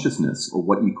primal consciousness, or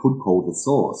what you could call the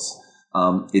source.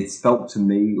 It's felt to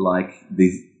me like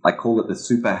I call it the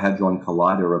Super Hadron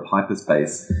Collider of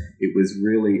hyperspace. It was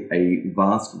really a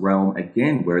vast realm,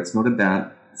 again, where it's not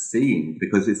about seeing,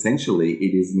 because essentially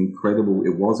it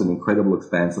was an incredible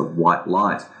expanse of white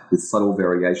light with subtle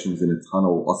variations in a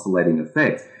tunnel oscillating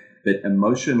effect. But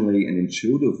emotionally and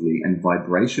intuitively and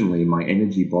vibrationally, my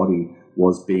energy body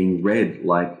was being read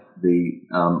like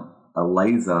a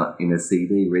laser in a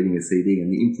CD, reading a CD,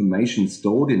 and the information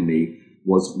stored in me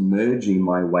was merging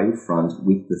my wavefront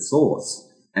with the source.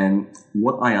 And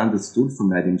what I understood from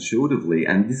that intuitively,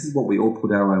 and this is what we all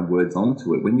put our own words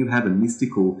onto it, when you have a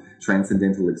mystical,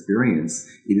 transcendental experience,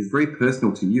 it is very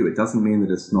personal to you. It doesn't mean that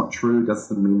it's not true, it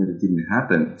doesn't mean that it didn't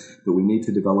happen, but we need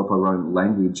to develop our own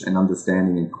language and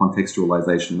understanding and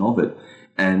contextualization of it.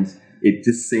 And it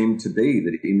just seemed to be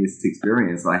that in this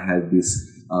experience, I had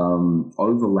this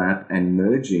overlap and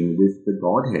merging with the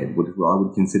Godhead, which I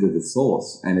would consider the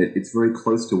source. And it's very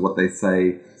close to what they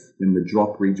say when the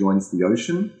drop rejoins the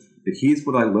ocean. But here's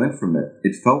what I learned from it.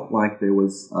 It felt like there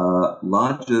was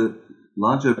larger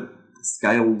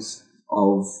scales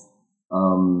of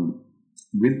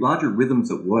larger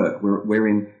rhythms at work,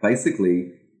 wherein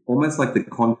basically almost like the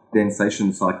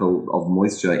condensation cycle of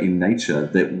moisture in nature,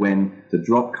 that when the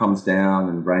drop comes down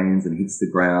and rains and hits the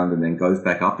ground and then goes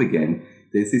back up again,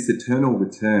 there's this eternal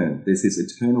return. There's this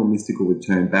eternal mystical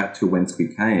return back to whence we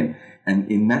came. And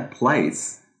in that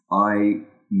place, I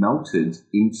melted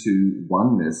into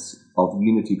oneness of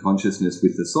unity consciousness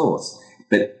with the source.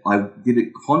 But I did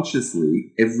it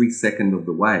consciously every second of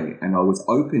the way, and I was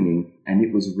opening and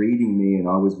it was reading me and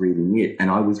I was reading it, and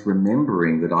I was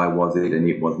remembering that I was it and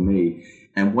it was me.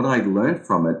 And what I learned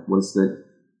from it was that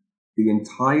the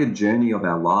entire journey of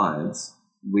our lives,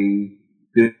 we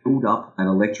build up an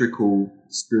electrical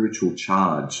spiritual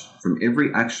charge from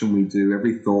every action we do,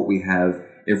 every thought we have,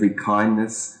 every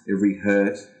kindness, every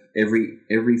hurt, every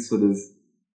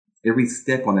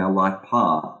step on our life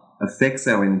path affects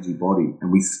our energy body,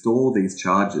 and we store these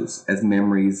charges as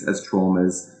memories, as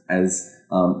traumas, as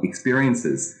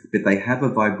experiences, but they have a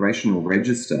vibrational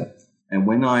register. And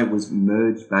when I was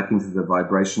merged back into the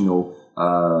vibrational,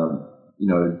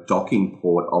 docking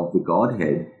port of the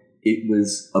Godhead, it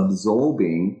was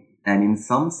absorbing, and in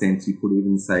some sense you could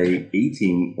even say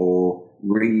eating or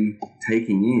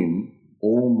taking in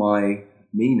all my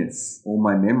meanness, all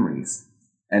my memories.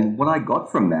 And what I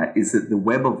got from that is that the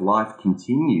web of life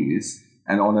continues,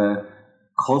 and on a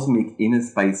cosmic inner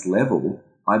space level,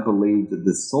 I believe that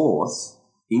the source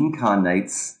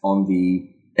incarnates on the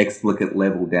explicate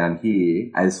level down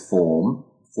here as form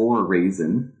for a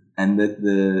reason, and that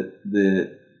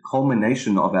the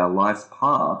culmination of our life's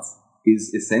path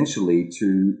is essentially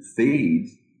to feed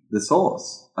the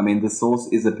source. I mean, the source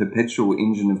is a perpetual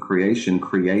engine of creation,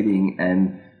 creating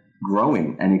and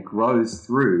growing, and it grows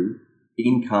through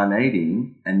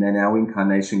incarnating, and then our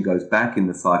incarnation goes back in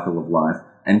the cycle of life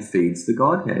and feeds the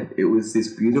Godhead. It was this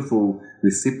beautiful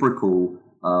reciprocal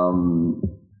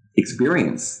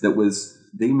experience that was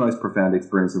the most profound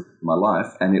experience of my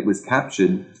life, and it was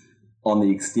captured on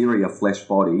the exterior flesh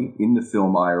body in the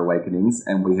film Our Awakenings,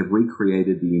 and we have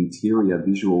recreated the interior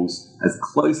visuals as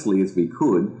closely as we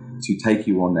could to take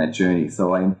you on that journey.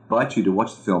 So I invite you to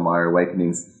watch the film Our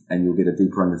Awakenings, and you'll get a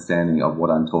deeper understanding of what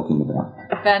I'm talking about.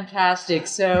 Fantastic.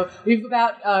 So we've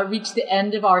about reached the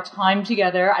end of our time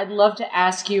together. I'd love to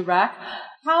ask you, Rak,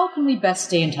 how can we best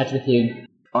stay in touch with you?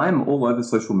 I'm all over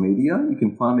social media. You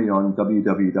can find me on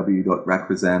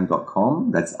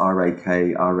www.rakrazam.com. That's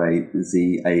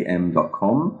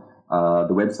RAKRAZAM.com.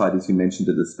 The website, as you mentioned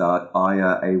at the start,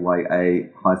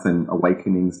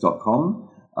 aya-awakenings.com.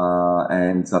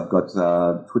 And I've got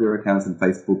Twitter accounts and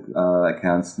Facebook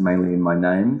accounts mainly in my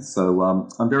name. So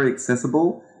I'm very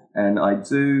accessible, and I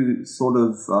do sort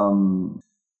of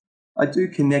I do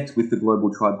connect with the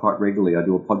Global Tribe quite regularly. I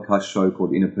do a podcast show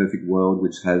called In a Perfect World,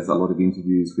 which has a lot of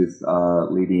interviews with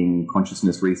leading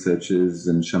consciousness researchers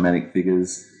and shamanic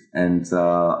figures. And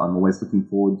I'm always looking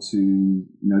forward to,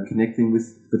 connecting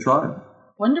with the tribe.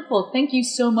 Wonderful. Thank you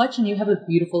so much, and you have a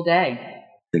beautiful day.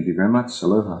 Thank you very much.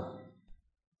 Aloha.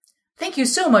 Thank you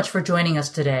so much for joining us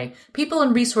today. People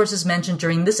and resources mentioned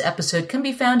during this episode can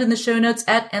be found in the show notes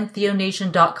at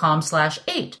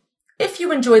entheonation.com/8. If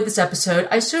you enjoyed this episode,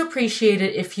 I so appreciate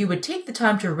it if you would take the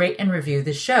time to rate and review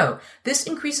this show. This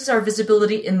increases our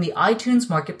visibility in the iTunes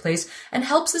marketplace and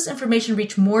helps this information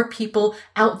reach more people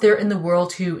out there in the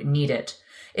world who need it.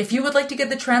 If you would like to get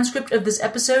the transcript of this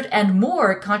episode and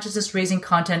more consciousness-raising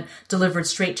content delivered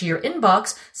straight to your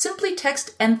inbox, simply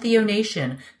text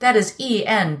Entheonation, that is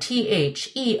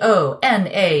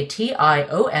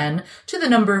ENTHEONATION, to the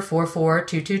number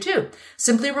 44222.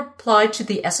 Simply reply to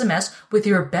the SMS with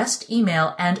your best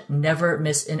email and never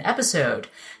miss an episode.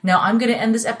 Now I'm going to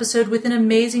end this episode with an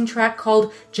amazing track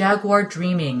called Jaguar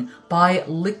Dreaming by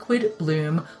Liquid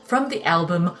Bloom from the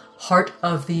album Heart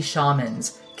of the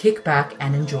Shamans. Kick back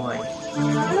and enjoy.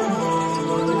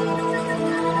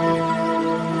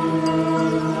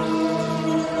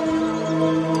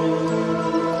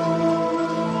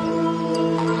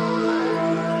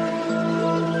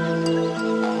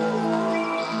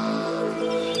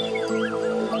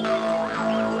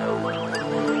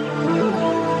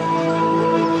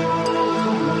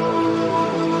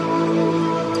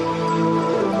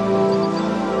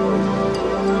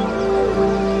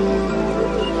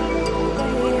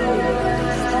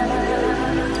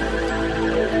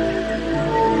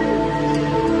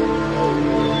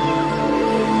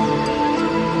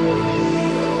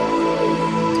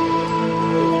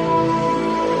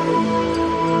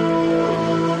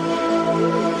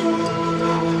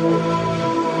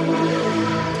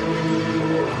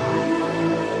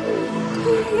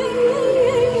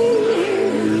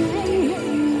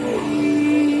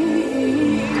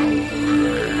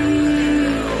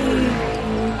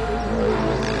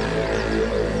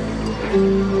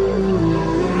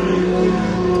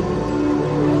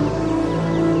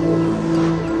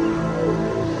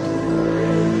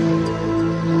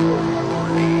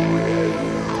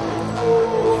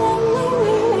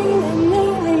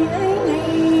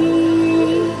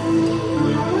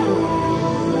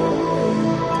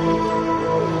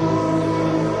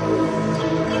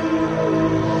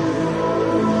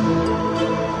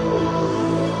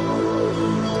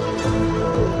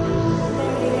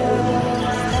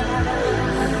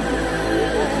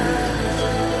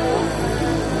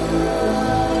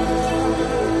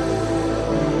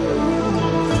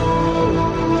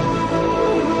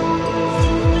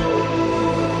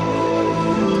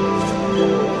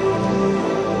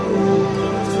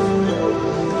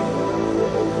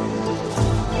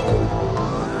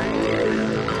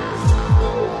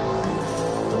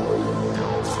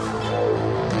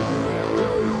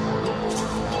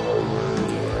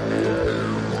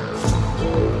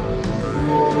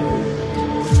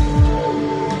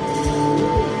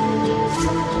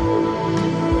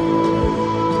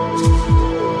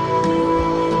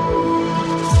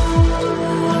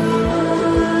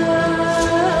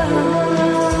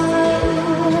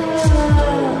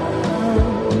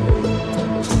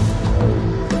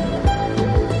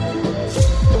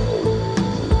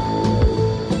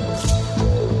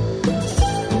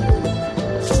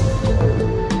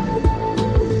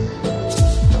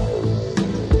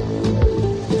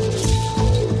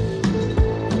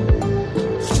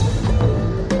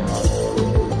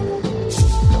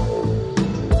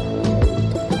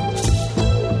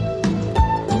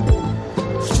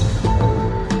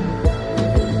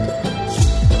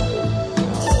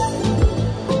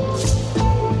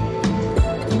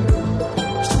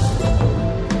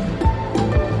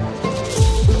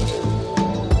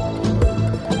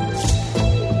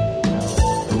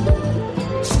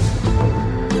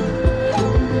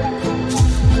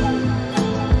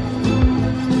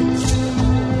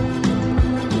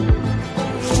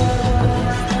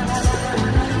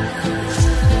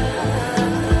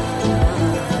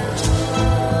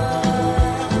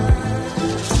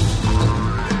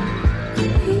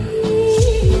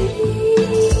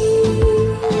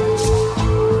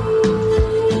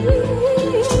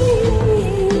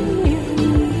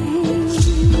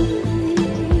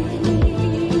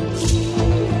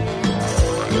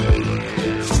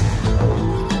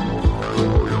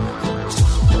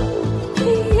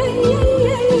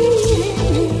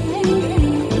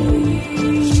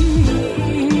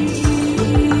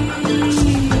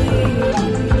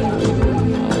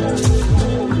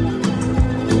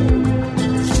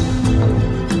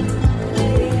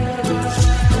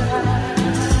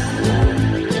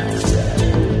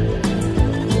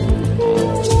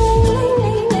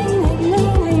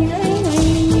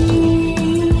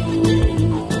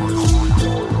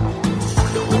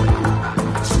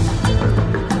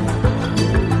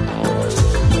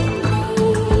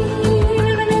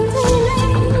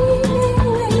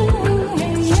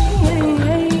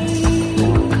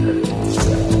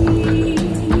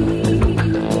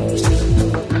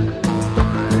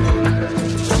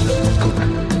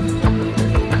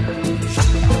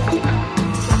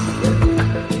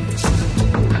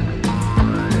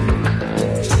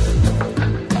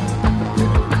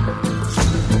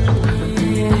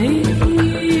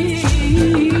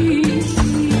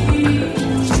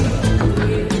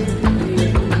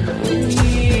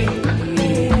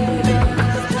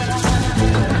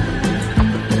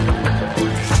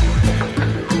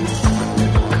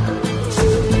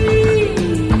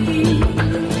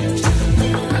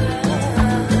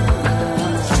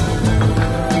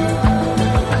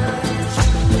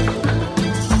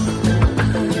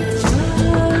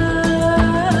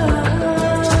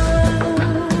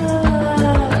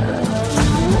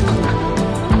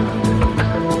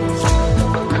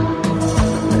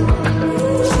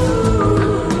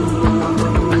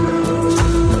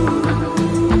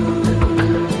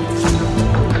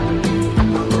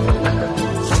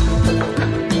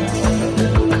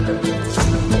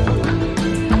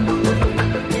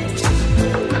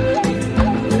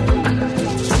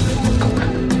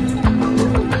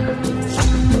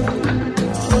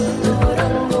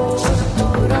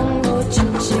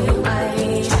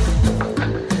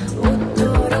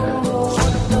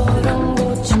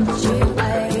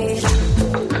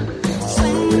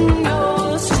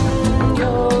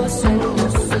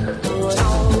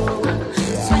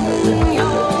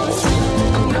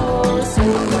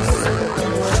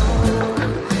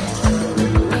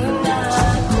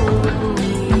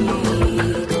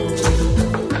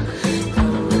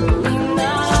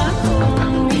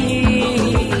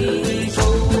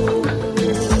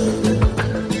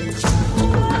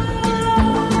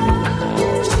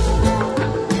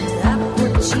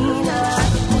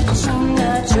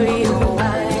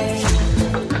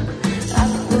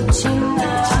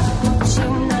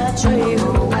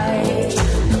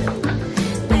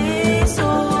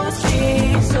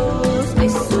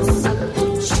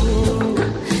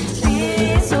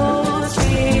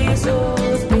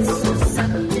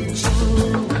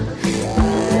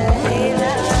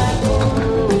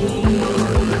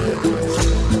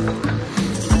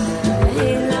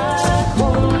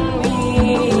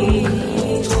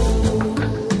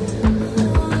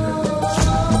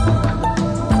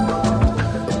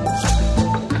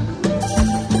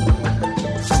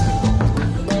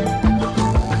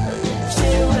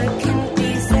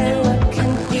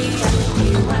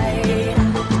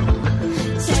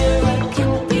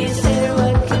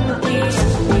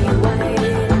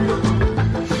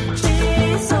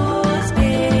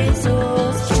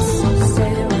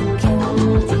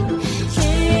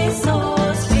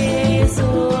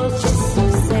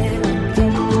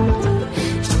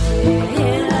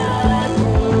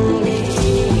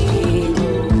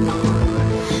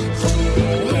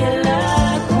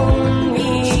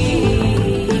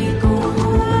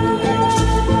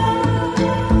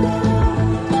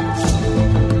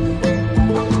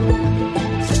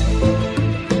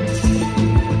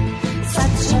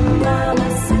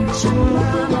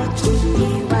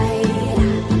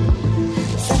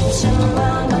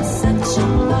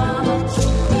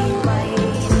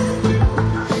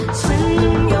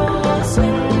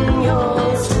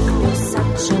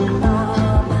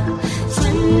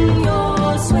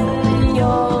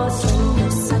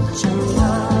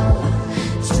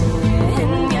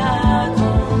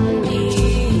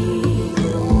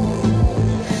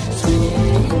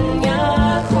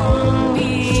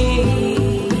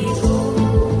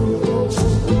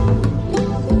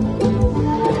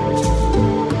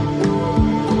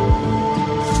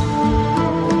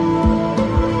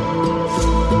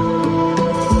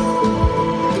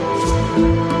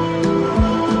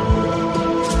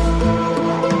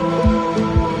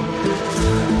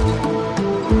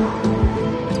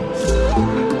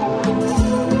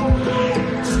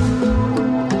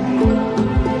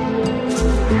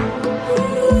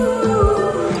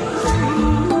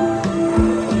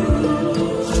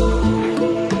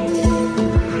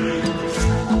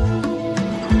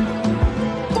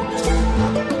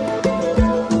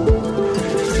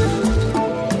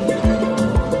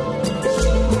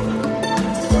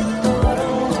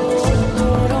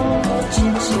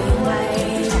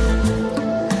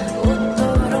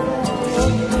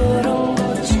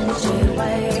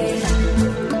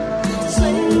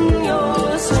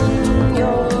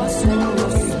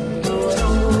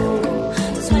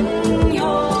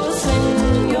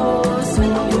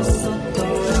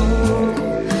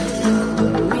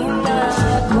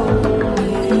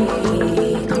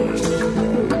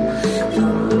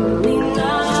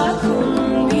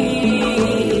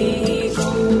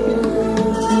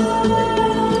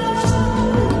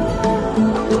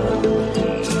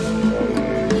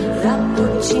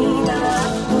 Cappuccina,